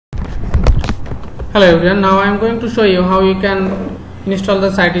Hello everyone, now I am going to show you how you can install the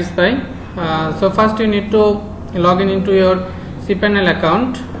SiteSpy. So first you need to log in into your cPanel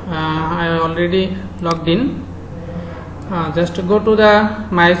account. I already logged in. Just go to the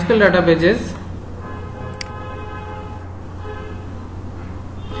MySQL databases.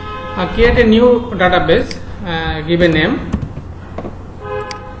 Create a new database, give a name,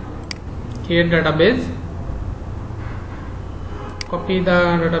 create database, copy the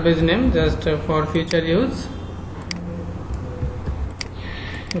database name just for future use,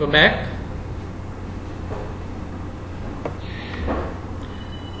 go back,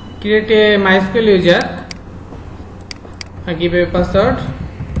 create a MySQL user, give a password,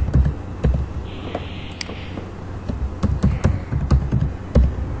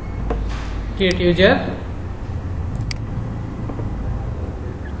 create user,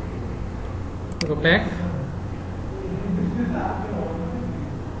 go back,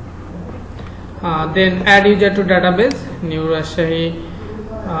 then add user to database, new Rajshahi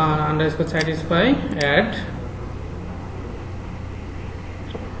underscore SiteSpy, add,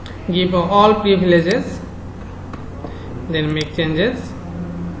 give all privileges, then make changes,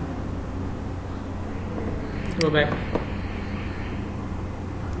 go back.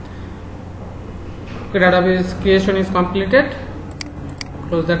 Database creation is completed,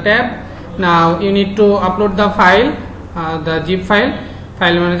 close the tab. Now you need to upload the file, the zip file,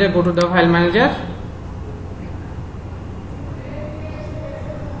 file manager, go to the file manager,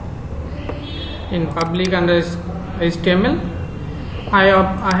 in public under HTML. I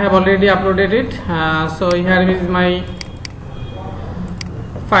have already uploaded it, so here is my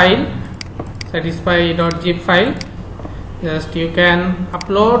file, SiteSpy.zip file. Just you can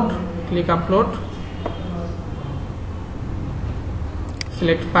upload, click upload,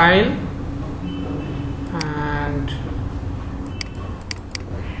 select file and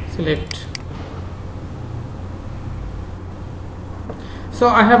select. So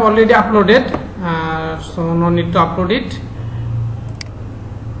I have already uploaded, so no need to upload it.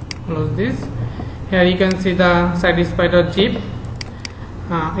 Close this. Here you can see the SiteSpy.zip,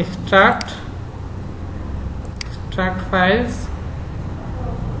 extract files,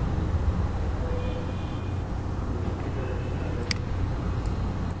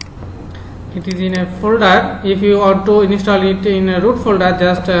 it is in a folder. If you want to install it in a root folder,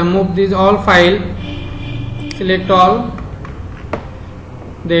 just move these all file, select all,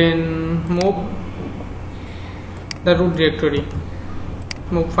 then move the root directory,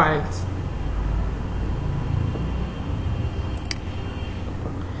 move files.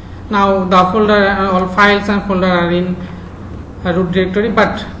 Now the folder, all files and folder are in a root directory,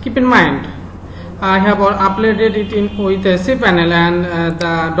 but keep in mind I have uploaded it in with a cPanel and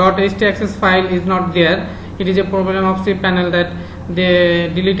the .htaccess file is not there. It is a problem of cPanel that they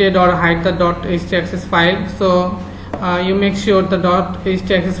deleted or hide the .htaccess file. So you make sure the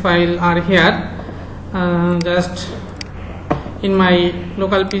 .htaccess file are here. Just in my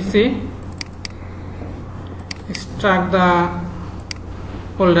local PC, extract the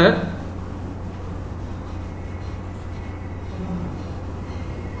folder,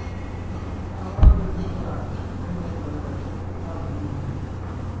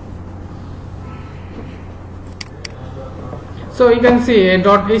 so you can see a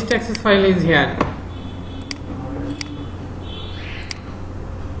 .htaccess file is here.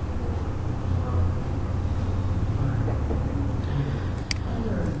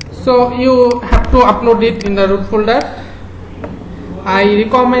 So you have to upload it in the root folder. I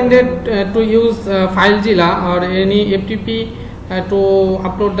recommended to use FileZilla or any FTP to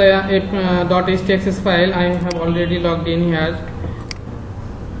upload the .htaccess file. I have already logged in here.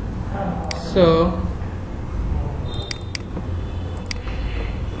 So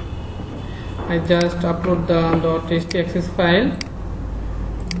I just upload the .htaccess file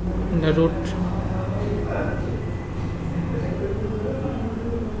in the root.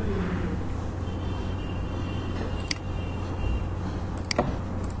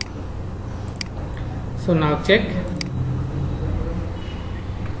 So now check.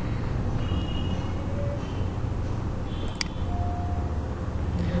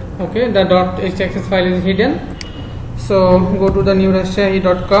 Okay, the .htaccess file is hidden. So go to the new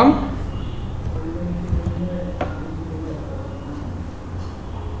Rajshahi.com.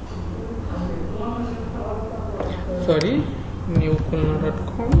 Sorry,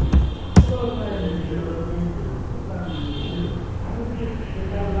 newkulna.com.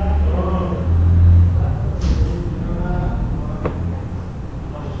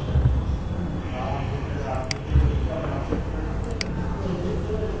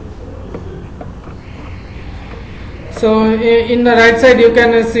 So in the right side you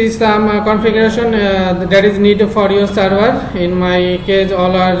can see some configuration that is needed for your server. In my case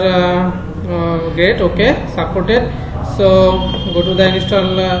all are great, okay, supported. So go to the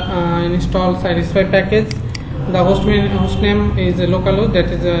install SiteSpy package. The host name is localhost, that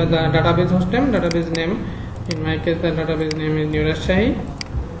is the database host name. Database name, in my case the database name is Nurashahi,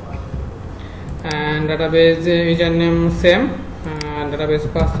 and database username same, and database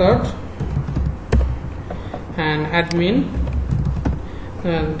password, and admin,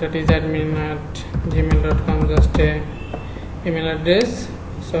 that is admin@gmail.com, just a email address.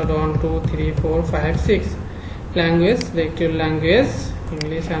 So 1 2 3 4 5 6 language, selected language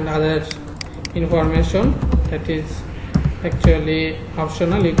English, and other information that is actually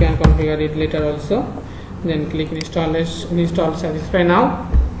optional, you can configure it later also. Then click install SiteSpy now.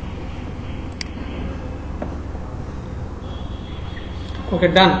 Okay,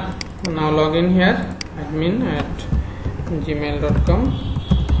 done. Now log in here, admin@gmail.com,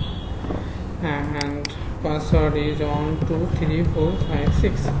 and password is 1 2 3 4 5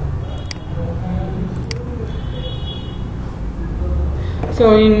 6.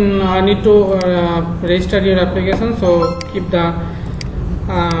 So I need to register your application, so give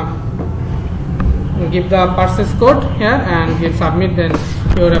the purchase code here and hit submit, then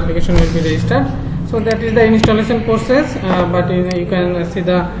your application will be registered. So that is the installation process, but you can see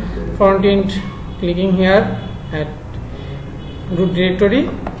the front end clicking here at root directory.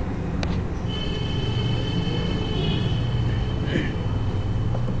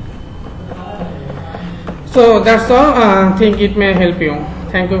 So that's all. I think it may help you.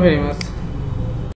 Thank you very much.